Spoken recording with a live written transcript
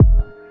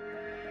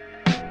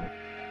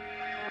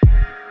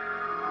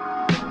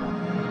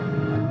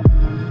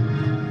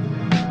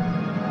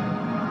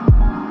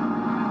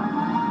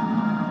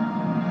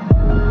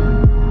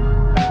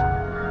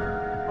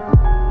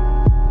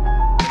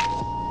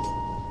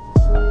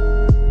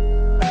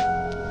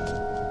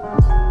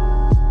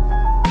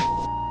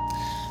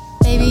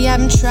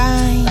I'm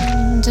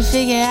trying to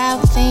figure out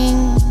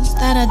things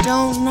that I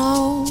don't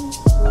know.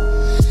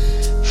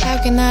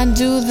 How can I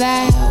do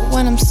that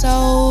when I'm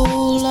so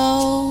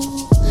low?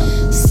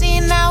 See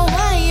now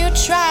why you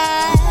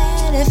try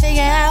to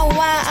figure out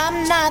why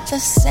I'm not the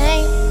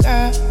same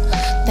girl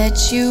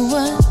that you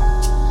were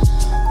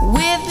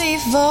with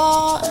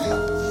before.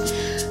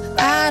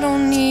 I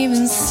don't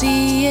even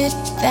see it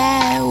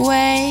that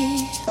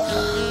way.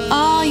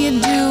 All you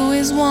do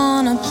is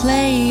wanna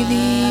play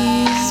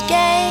these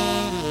games.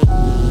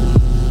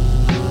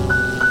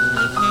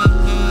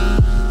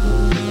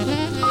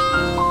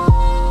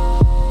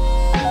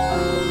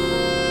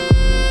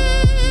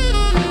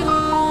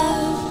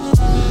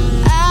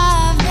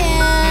 I've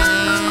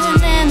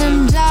been in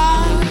a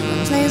dark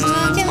place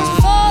looking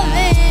for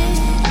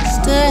this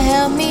to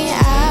help me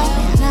out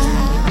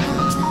now.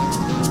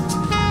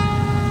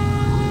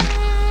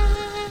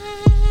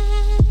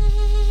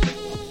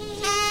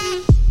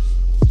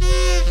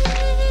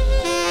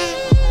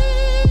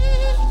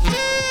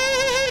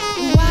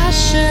 Why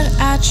should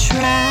I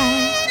try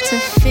to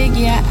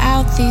figure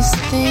out these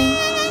things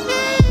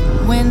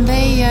when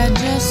they are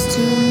just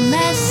too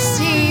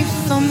messy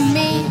for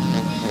me?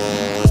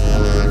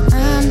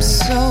 I'm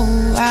so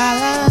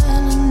wild, I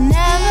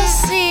never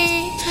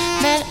see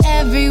that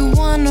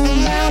everyone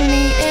around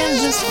me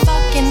is just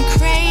fucking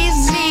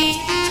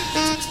crazy.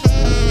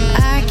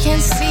 I can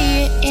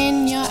see it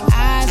in your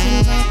eyes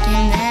and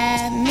looking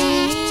at me,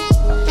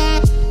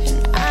 and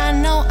I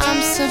know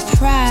I'm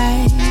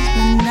surprised,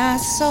 but not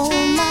so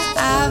much.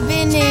 I've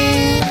been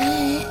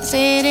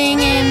sitting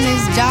in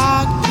this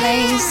dark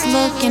place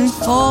looking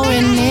for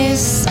an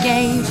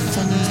escape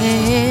from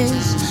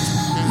this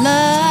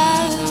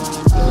love.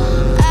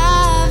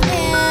 I've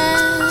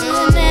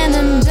been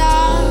in a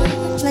dark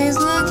place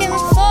looking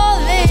for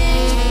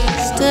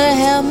this to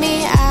help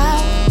me out.